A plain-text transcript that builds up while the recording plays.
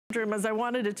as I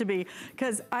wanted it to be,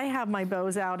 because I have my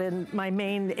Bose out in my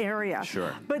main area.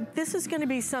 Sure. But this is going to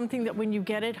be something that when you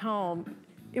get it home,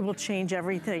 it will change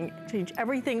everything,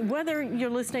 whether you're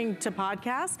listening to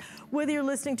podcasts, whether you're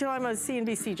listening to, I'm a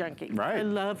CNBC junkie. Right. I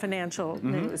love financial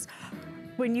news.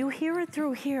 When you hear it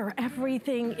through here,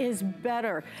 everything is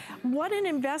better. What an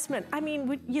investment. I mean,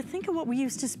 when you think of what we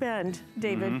used to spend,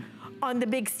 David, on the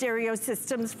big stereo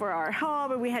systems for our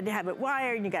home, and we had to have it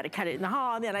wired, and you got to cut it in the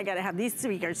hall, and then I got to have these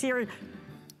speakers here.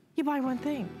 You buy one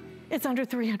thing. It's under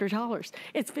 $300.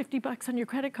 It's 50 bucks on your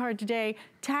credit card today.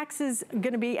 Taxes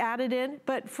gonna be added in,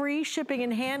 but free shipping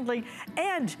and handling.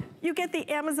 And you get the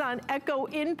Amazon Echo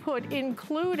input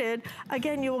included.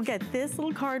 Again, you will get this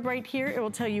little card right here. It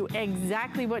will tell you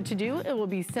exactly what to do. It will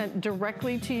be sent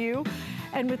directly to you.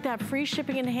 And with that free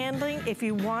shipping and handling, if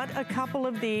you want a couple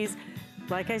of these,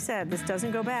 like I said, this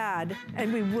doesn't go bad,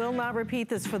 and we will not repeat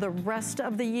this for the rest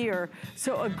of the year.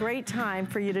 So a great time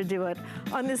for you to do it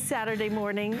on this Saturday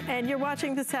morning. And you're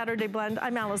watching the Saturday Blend.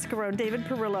 I'm Alice Carone, David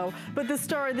Perillo. But the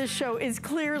star of this show is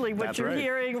clearly what you're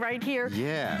hearing right here.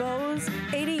 Yeah. Bose,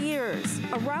 80 years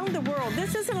around the world.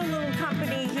 This isn't a little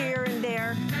company here and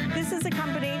there. This is a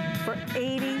company for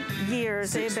 80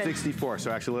 years. 64,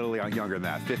 so actually a little younger than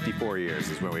that. 54 years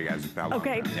is when we guys found.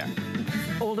 Okay. Yeah.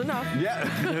 Old enough.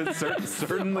 Yeah,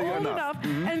 certainly old enough.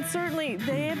 And certainly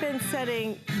they have been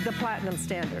setting the platinum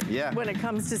standard when it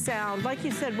comes to sound. Like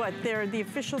you said, what, they're the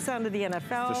official sound of the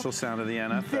NFL. Official sound of the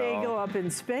NFL. They go up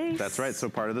in space. That's right, so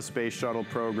part of the space shuttle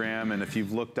program, and if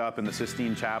you've looked up in the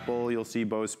Sistine Chapel, you'll see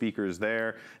Bose speakers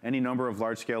there. Any number of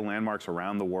large-scale landmarks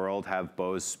around the world have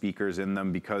Bose speakers in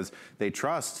them because they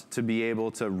trust to be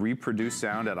able to reproduce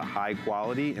sound at a high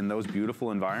quality in those beautiful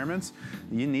environments.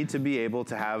 You need to be able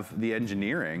to have the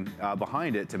engineering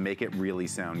behind it to make it really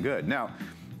sound good. Now,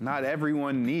 not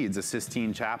everyone needs a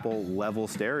Sistine Chapel level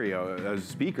stereo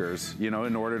speakers, you know,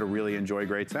 in order to really enjoy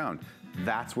great sound.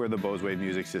 That's where the Bose Wave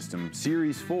Music System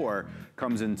Series 4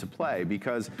 comes into play,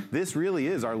 because this really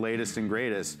is our latest and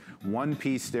greatest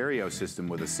one-piece stereo system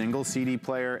with a single CD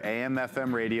player, AM,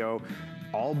 FM radio,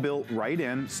 all built right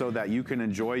in so that you can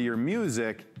enjoy your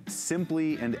music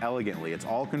simply and elegantly. It's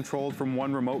all controlled from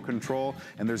one remote control,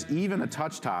 and there's even a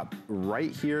touch top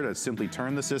right here to simply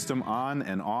turn the system on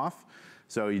and off.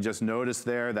 So you just notice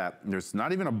there that there's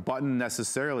not even a button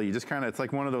necessarily. You just kind of, it's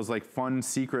like one of those like fun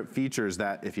secret features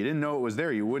that if you didn't know it was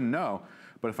there, you wouldn't know.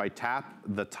 But if I tap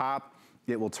the top,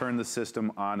 it will turn the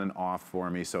system on and off for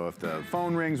me. So if the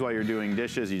phone rings while you're doing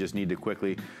dishes, you just need to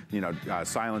quickly,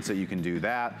 silence it, you can do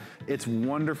that. It's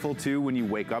wonderful too when you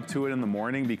wake up to it in the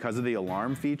morning because of the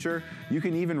alarm feature. You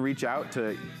can even reach out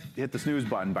to hit the snooze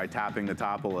button by tapping the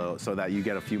top a little so that you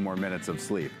get a few more minutes of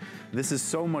sleep. This is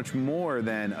so much more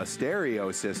than a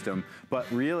stereo system, but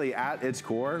really at its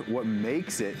core, what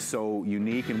makes it so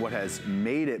unique and what has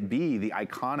made it be the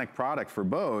iconic product for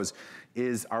Bose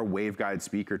is our waveguide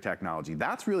speaker technology.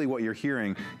 That's really what you're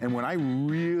hearing, and when I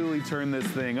really turn this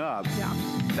thing up,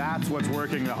 that's what's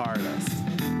working the hardest.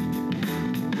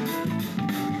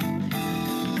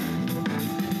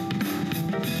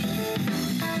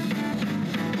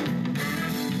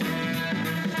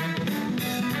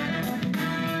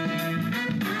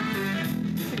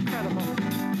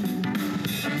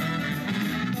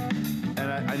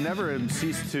 I never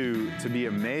cease to be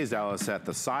amazed, Alice, at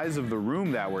the size of the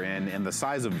room that we're in and the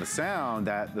size of the sound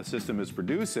that the system is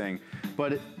producing.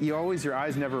 But your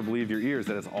eyes never believe your ears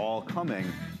that it's all coming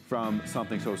from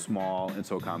something so small and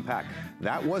so compact.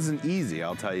 That wasn't easy,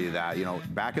 I'll tell you that.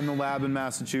 Back in the lab in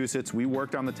Massachusetts, we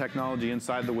worked on the technology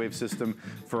inside the Wave system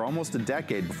for almost a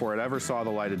decade before it ever saw the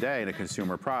light of day in a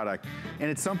consumer product. And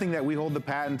it's something that we hold the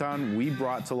patent on, we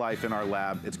brought to life in our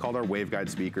lab. It's called our waveguide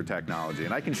speaker technology.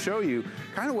 And I can show you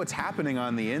kind of what's happening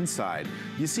on the inside.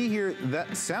 You see here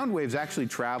that sound waves actually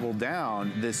travel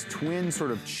down this twin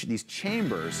sort of these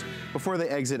chambers before they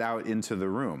exit out into the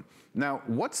room. Now,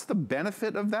 what's the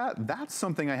benefit of that? That's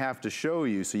something I have to show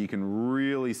you so you can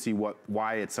really see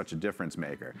why it's such a difference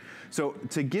maker. So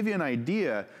to give you an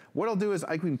idea, what I'll do is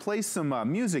I can play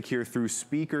some music here through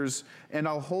speakers, and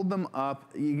I'll hold them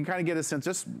up. You can kind of get a sense,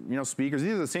 just, speakers.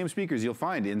 These are the same speakers you'll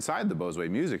find inside the Bose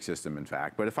Wave Music System, in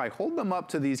fact. But if I hold them up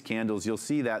to these candles, you'll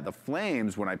see that the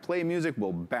flames, when I play music,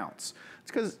 will bounce.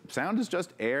 It's because sound is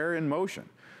just air in motion.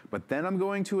 But then I'm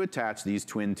going to attach these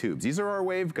twin tubes. These are our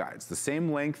waveguides, the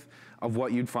same length of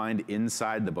what you'd find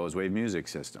inside the Bose Wave Music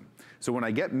System. So when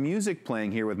I get music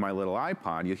playing here with my little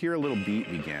iPod, you'll hear a little beat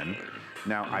begin.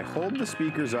 Now I hold the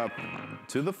speakers up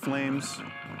to the flames,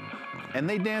 and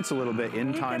they dance a little bit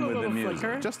in time with the music.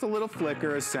 Flicker. Just a little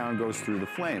flicker as sound goes through the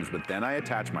flames. But then I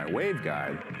attach my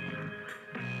waveguide.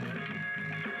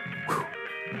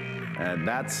 And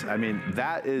that's, I mean,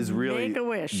 that is really, make a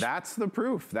wish. That's the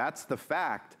proof. That's the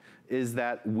fact, is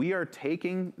that we are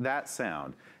taking that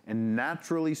sound and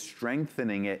naturally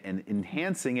strengthening it and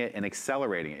enhancing it and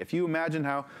accelerating it. If you imagine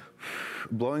how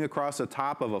blowing across the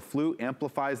top of a flute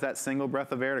amplifies that single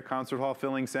breath of air to concert hall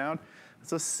filling sound,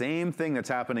 it's the same thing that's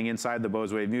happening inside the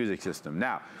Bose Wave music system.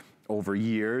 Now, over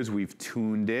years, we've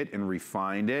tuned it and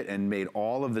refined it and made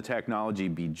all of the technology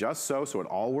be just so it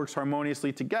all works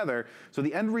harmoniously together. So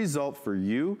the end result for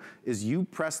you is you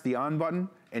press the on button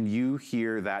and you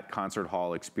hear that concert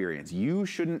hall experience. You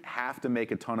shouldn't have to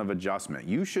make a ton of adjustment.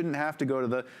 You shouldn't have to go to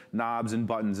the knobs and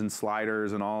buttons and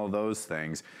sliders and all of those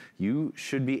things. You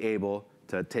should be able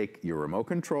to take your remote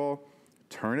control,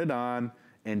 turn it on,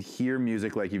 and hear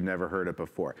music like you've never heard it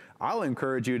before. I'll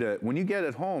encourage you to, when you get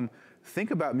at home,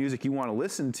 think about music you want to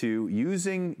listen to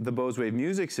using the Bose Wave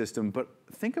music system, but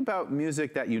think about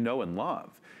music that you know and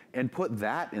love and put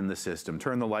that in the system.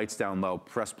 Turn the lights down low,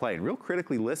 press play, and real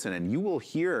critically listen, and you will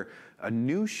hear a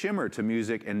new shimmer to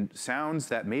music, and sounds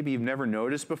that maybe you've never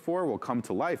noticed before will come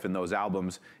to life in those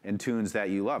albums and tunes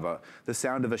that you love. The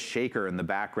sound of a shaker in the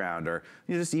background, or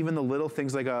just even the little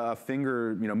things like a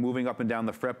finger moving up and down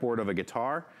the fretboard of a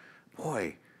guitar.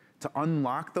 Boy, to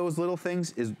unlock those little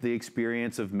things is the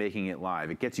experience of making it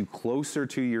live. It gets you closer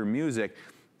to your music.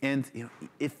 And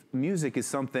if music is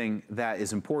something that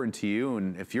is important to you,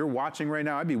 and if you're watching right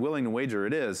now, I'd be willing to wager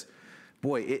it is,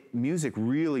 boy, music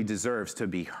really deserves to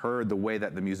be heard the way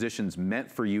that the musicians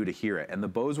meant for you to hear it. And the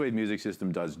Bose Wave music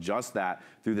system does just that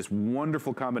through this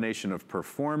wonderful combination of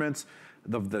performance,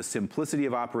 the simplicity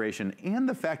of operation, and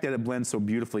the fact that it blends so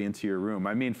beautifully into your room.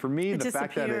 I mean, for me, the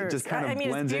fact that it just kind of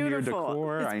blends into your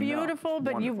decor. It's beautiful,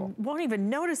 but you won't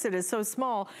even notice it. It's so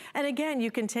small. And again,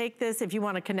 you can take this, if you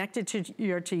want to connect it to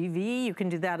your TV, you can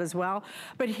do that as well.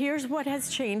 But here's what has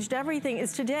changed everything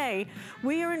is today,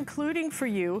 we are including for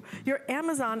you your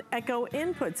Amazon Echo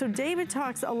input. So David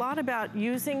talks a lot about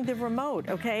using the remote,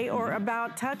 okay, or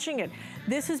about touching it.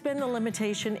 This has been the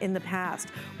limitation in the past.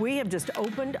 We have just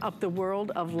opened up the world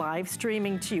of live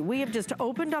streaming to you. We have just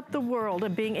opened up the world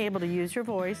of being able to use your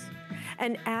voice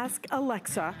and ask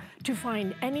Alexa to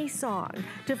find any song,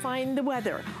 to find the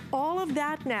weather. All of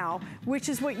that now, which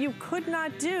is what you could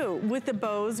not do with the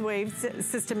Bose Wave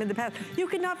system in the past. You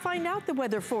could not find out the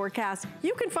weather forecast.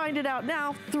 You can find it out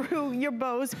now through your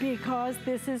Bose, because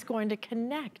this is going to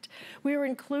connect. We are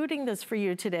including this for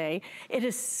you today. It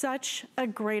is such a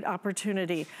great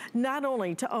opportunity, not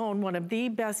only to own one of the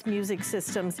best music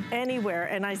systems anywhere,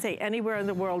 and I say anywhere in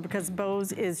the world because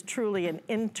Bose is truly an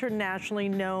internationally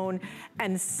known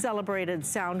and celebrated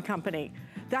sound company.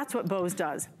 That's what Bose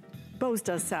does. Bose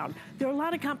does sound. There are a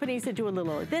lot of companies that do a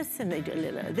little of this and they do a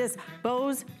little of this.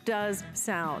 Bose does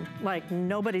sound like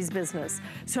nobody's business.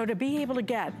 So to be able to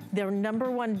get their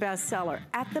 #1 bestseller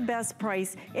at the best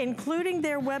price, including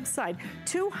their website,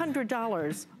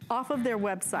 $200 off of their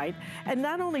website, and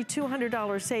not only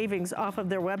 $200 savings off of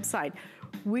their website,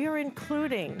 we are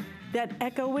including that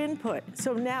Echo input.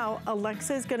 So now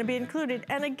Alexa is going to be included.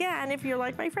 And again, if you're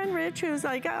like my friend Rich, who's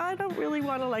like, I don't really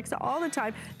want Alexa all the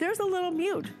time, there's a little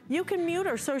mute. You can mute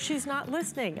her so she's not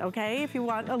listening, okay? If you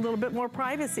want a little bit more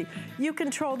privacy, you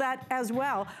control that as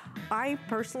well. I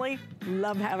personally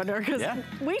love having her because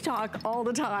we talk all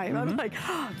the time. I'm like,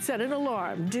 set an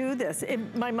alarm, do this.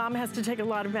 My mom has to take a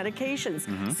lot of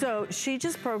medications. So she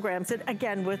just programs it,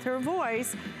 again, with her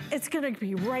voice. It's going to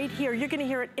be right here. You're going to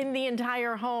hear it in the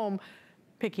entire home.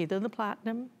 Pick either the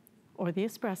Platinum or the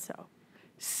Espresso.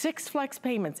 6 flex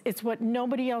payments. It's what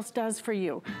nobody else does for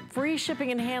you. Free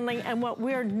shipping and handling, and what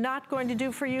we're not going to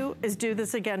do for you is do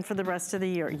this again for the rest of the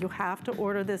year. You have to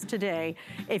order this today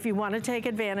if you want to take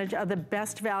advantage of the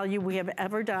best value we have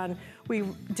ever done. We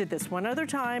did this one other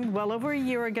time, well over a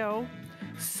year ago.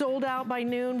 Sold out by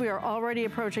noon. We are already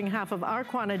approaching half of our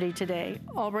quantity today.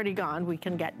 Already gone. We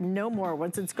can get no more.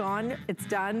 Once it's gone, it's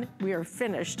done. We are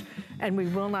finished, and we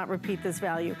will not repeat this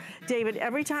value. David,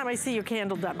 every time I see your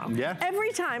candle demo,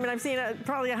 every time, and I've seen it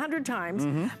probably 100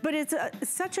 times, but it's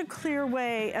such a clear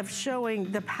way of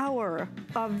showing the power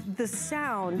of the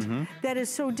sound that is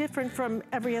so different from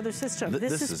every other system.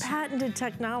 This is patented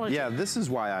technology. Yeah, this is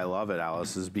why I love it,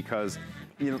 Alice, is because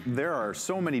there are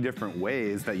so many different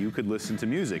ways that you could listen to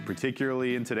music,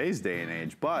 particularly in today's day and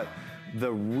age. But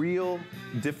the real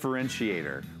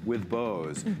differentiator with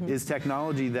Bose is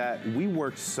technology that we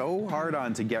worked so hard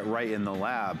on to get right in the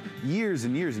lab. Years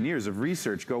and years and years of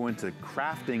research go into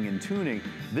crafting and tuning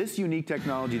this unique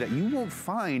technology that you won't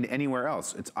find anywhere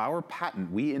else. It's our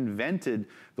patent. We invented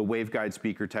the waveguide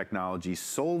speaker technology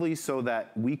solely so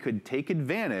that we could take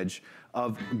advantage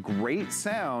of great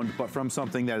sound, but from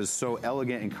something that is so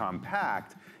elegant and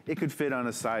compact. It could fit on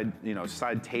a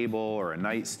side table or a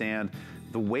nightstand.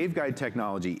 The waveguide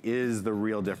technology is the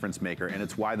real difference maker, and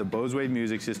it's why the Bose Wave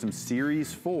Music System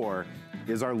Series 4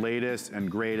 is our latest and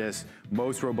greatest,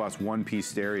 most robust one-piece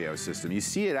stereo system. You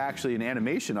see it actually, an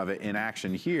animation of it in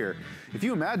action here. If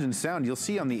you imagine sound, you'll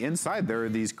see on the inside there are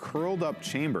these curled up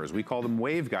chambers. We call them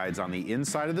waveguides on the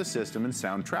inside of the system, and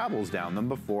sound travels down them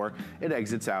before it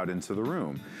exits out into the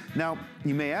room. Now,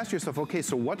 you may ask yourself, okay,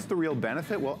 so what's the real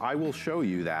benefit? Well, I will show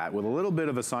you that with a little bit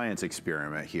of a science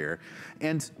experiment here.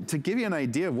 And to give you an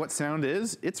idea of what sound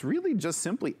is, it's really just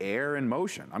simply air and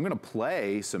motion. I'm gonna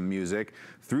play some music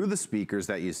through the speakers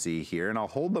that you see here, and I'll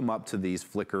hold them up to these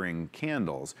flickering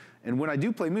candles. And when I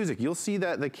do play music, you'll see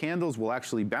that the candles will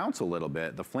actually bounce a little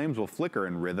bit. The flames will flicker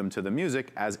in rhythm to the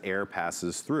music as air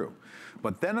passes through.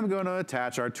 But then I'm going to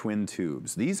attach our twin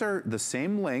tubes. These are the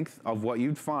same length of what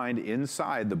you'd find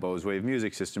inside the Bose Wave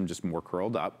Music System, just more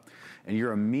curled up. And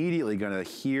you're immediately going to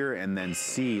hear and then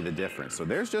see the difference. So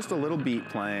there's just a little beat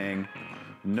playing.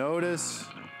 Notice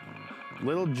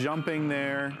little jumping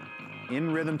there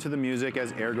in rhythm to the music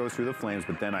as air goes through the flames,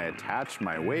 but then I attach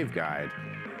my waveguide,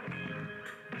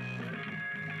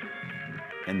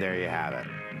 and there you have it.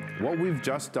 What we've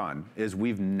just done is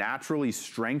we've naturally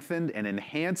strengthened and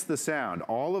enhanced the sound.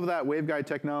 All of that waveguide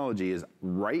technology is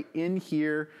right in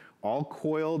here, all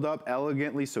coiled up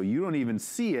elegantly so you don't even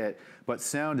see it, but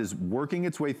sound is working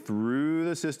its way through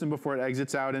the system before it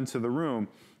exits out into the room.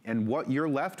 And what you're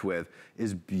left with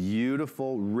is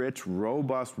beautiful, rich,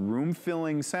 robust,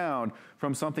 room-filling sound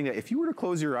from something that if you were to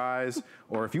close your eyes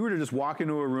or if you were to just walk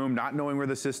into a room not knowing where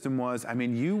the system was, I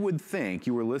mean, you would think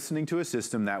you were listening to a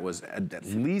system that was at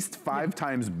least 5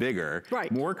 times bigger,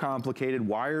 more complicated,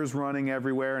 wires running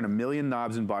everywhere, and a million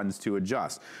knobs and buttons to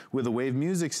adjust. With a Wave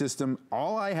Music System,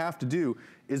 all I have to do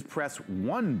is press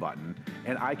one button,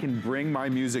 and I can bring my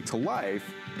music to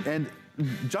life. And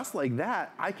just like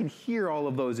that, I can hear all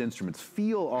of those instruments,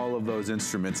 feel all of those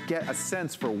instruments, get a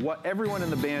sense for what everyone in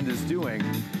the band is doing,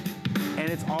 and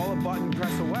it's all a button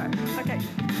press away. Okay,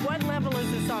 what level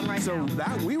is this on right now? So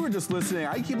that, we were just listening,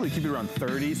 I keep it around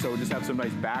 30, so just have some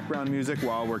nice background music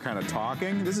while we're kind of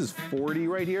talking. This is 40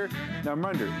 right here. Now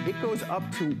remember, it goes up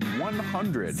to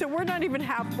 100. So we're not even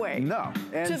halfway. No.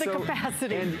 And to the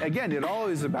capacity. And again, it all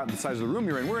is about the size of the room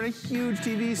you're in. We're in a huge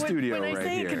TV studio right here. When I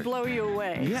say it could blow you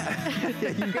away. Yeah,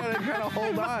 you gotta kind of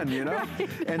hold on, you know? Right.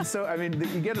 And so, I mean,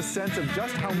 you get a sense of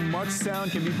just how much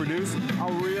sound can be produced.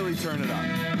 I'll really turn it up.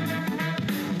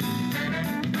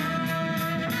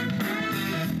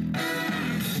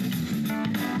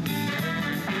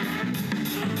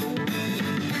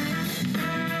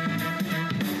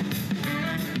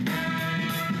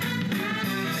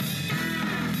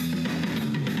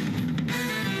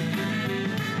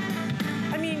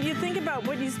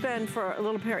 What you spend for a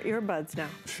little pair of earbuds now.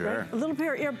 Sure. Right? A little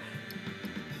pair of earbuds.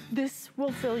 This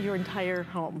will fill your entire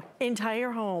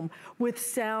home with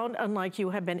sound unlike you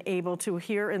have been able to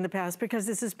hear in the past, because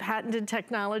this is patented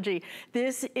technology.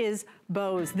 This is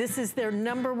Bose. This is their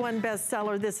 #1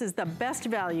 bestseller. This is the best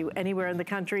value anywhere in the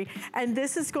country. And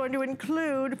this is going to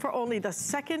include, for only the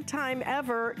 2nd time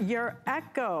ever, your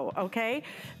Echo, okay?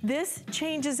 This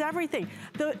changes everything.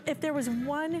 If there was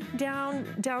one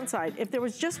downside, if there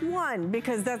was just one,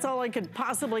 because that's all I could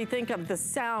possibly think of, the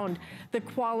sound, the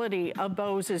quality of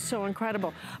Bose is so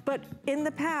incredible. But in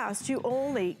the past, you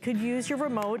only could use your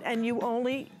remote and you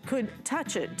only could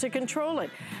touch it to control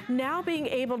it. Now being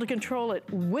able to control it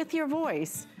with your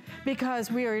voice,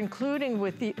 because we are including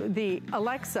with the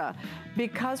Alexa,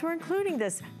 because we're including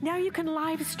this, now you can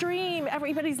live stream.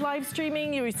 Everybody's live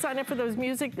streaming. You sign up for those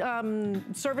music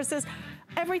services.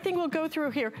 Everything will go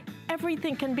through here.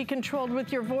 Everything can be controlled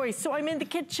with your voice. So I'm in the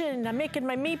kitchen, I'm making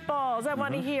my meatballs. I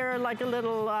want to hear like a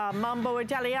little Mambo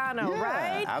Italiano,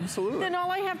 right? Absolutely. Then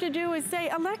all I have to do is say,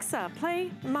 Alexa,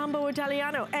 play Mambo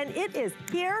Italiano. And it is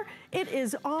here, it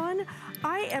is on.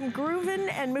 I am grooving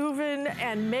and moving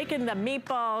and making the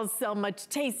meatballs so much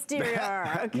tastier,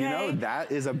 okay? You know,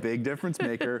 that is a big difference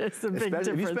maker. It's a big difference.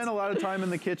 If you spend a lot of time in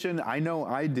the kitchen, I know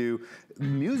I do,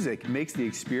 music makes the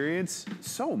experience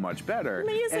so much better.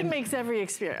 Music makes every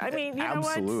experience. I mean, you know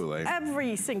what?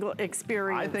 Every single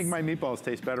experience. I think my meatballs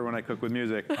taste better when I cook with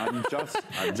music. I'm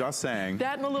just saying.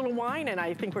 That and a little wine, and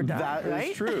I think we're done, That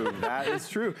is true. That is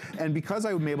true. And because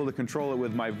I'm able to control it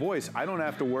with my voice, I don't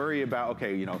have to worry about,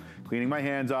 okay, you know, cleaning my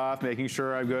hands off, making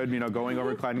sure I'm good, you know, going over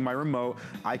and cleaning my remote.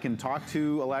 I can talk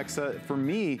to Alexa. For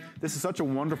me, this is such a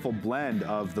wonderful blend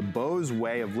of the Bose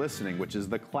way of listening, which is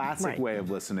the classic way of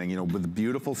listening, you know, with the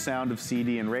beautiful sound of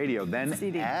CD and radio. Then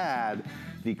add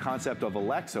the concept of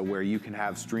Alexa, where you can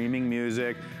have streaming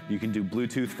music. You can do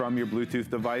Bluetooth from your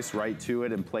Bluetooth device right to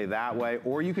it and play that way.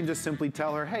 Or you can just simply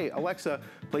tell her, hey, Alexa,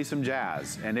 play some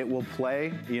jazz. And it will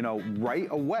play, you know, right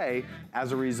away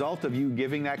as a result of you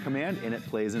giving that command, and it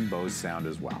plays in Bose sound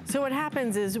as well. So what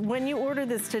happens is when you order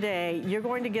this today, you're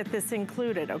going to get this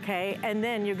included, okay? And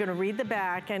then you're gonna read the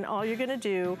back, and all you're gonna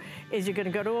do is you're gonna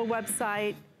go to a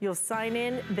website, you'll sign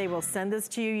in, they will send this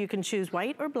to you. You can choose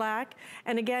white or black.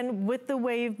 And again, with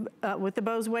the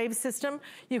Bose Wave system,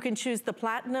 you can choose the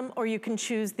Platinum or you can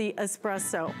choose the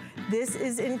Espresso. This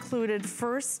is included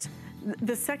first.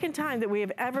 The second time that we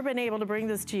have ever been able to bring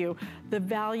this to you, the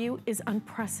value is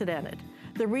unprecedented.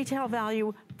 The retail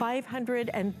value,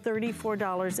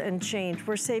 $534 and change.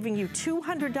 We're saving you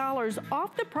 $200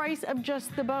 off the price of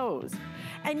just the Bose.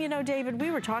 And you know, David, we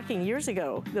were talking years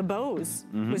ago, the Bose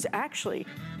was actually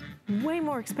way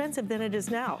more expensive than it is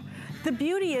now. The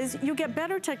beauty is you get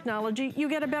better technology, you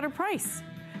get a better price.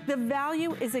 The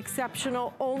value is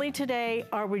exceptional. Only today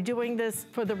are we doing this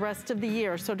for the rest of the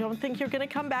year. So don't think you're gonna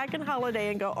come back in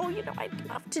holiday and go, oh, you know, I'd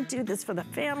love to do this for the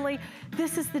family.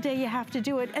 This is the day you have to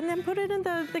do it. And then put it in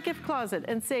the gift closet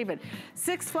and save it.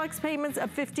 6 flex payments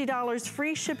of $50,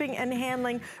 free shipping and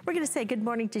handling. We're gonna say good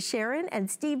morning to Sharon and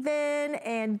Stephen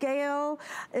and Gail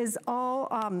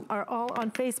are all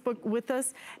on Facebook with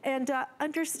us. And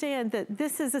understand that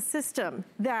this is a system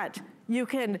that you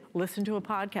can listen to a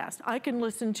podcast. I can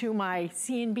listen to my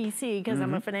CNBC because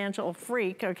I'm a financial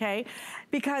freak, okay?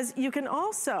 Because you can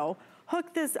also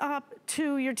hook this up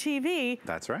to your TV.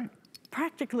 That's right.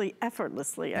 Practically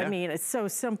effortlessly. Yeah. I mean, it's so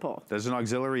simple. There's an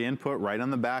auxiliary input right on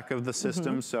the back of the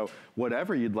system. So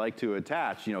whatever you'd like to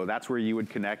attach, you know, that's where you would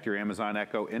connect your Amazon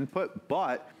Echo input.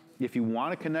 But if you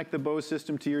want to connect the Bose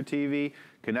system to your TV,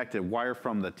 connect a wire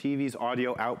from the TV's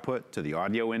audio output to the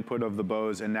audio input of the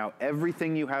Bose, and now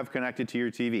everything you have connected to your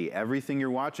TV, everything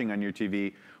you're watching on your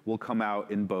TV will come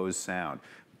out in Bose sound.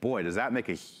 Boy, does that make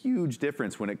a huge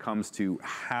difference when it comes to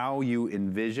how you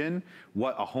envision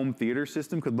what a home theater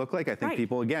system could look like. I think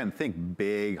people, again, think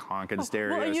big honking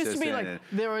stereo system. Well, it used to be like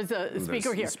there was a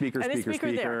speaker here, speaker,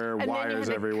 there, and wires then you had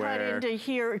everywhere. To cut into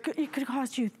here. It could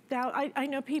cost you I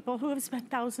know people who have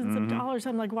spent thousands of dollars.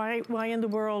 I'm like, why in the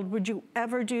world would you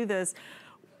ever do this?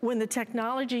 When the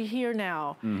technology here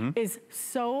now is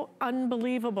so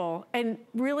unbelievable. And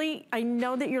really, I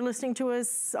know that you're listening to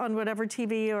us on whatever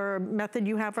TV or method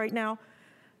you have right now.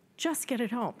 Just get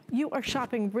it home. You are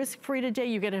shopping risk-free today.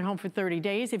 You get it home for 30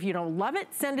 days. If you don't love it,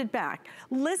 send it back.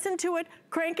 Listen to it,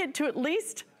 crank it to at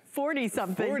least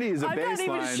 40-something. 40 is a baseline, I'm not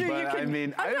even sure but you can, I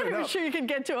mean, I'm not even sure you can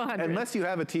get to 100. Unless you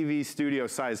have a TV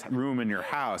studio-sized room in your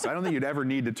house, I don't think you'd ever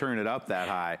need to turn it up that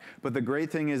high. But the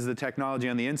great thing is the technology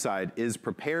on the inside is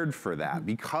prepared for that.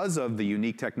 Because of the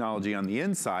unique technology on the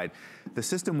inside, the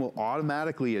system will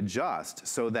automatically adjust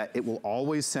so that it will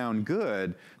always sound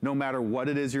good, no matter what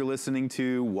it is you're listening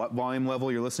to, what volume level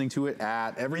you're listening to it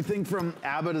at. Everything from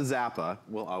ABBA to Zappa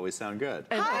will always sound good.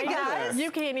 And hi, guys.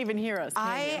 You can't even hear us.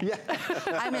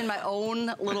 I'm in my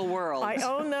own little world. I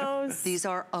own those. These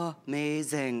are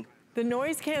amazing. The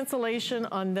noise cancellation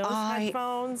on those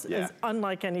headphones is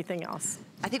unlike anything else.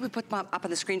 I think we put them up on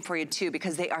the screen for you too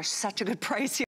because they are such a good price here.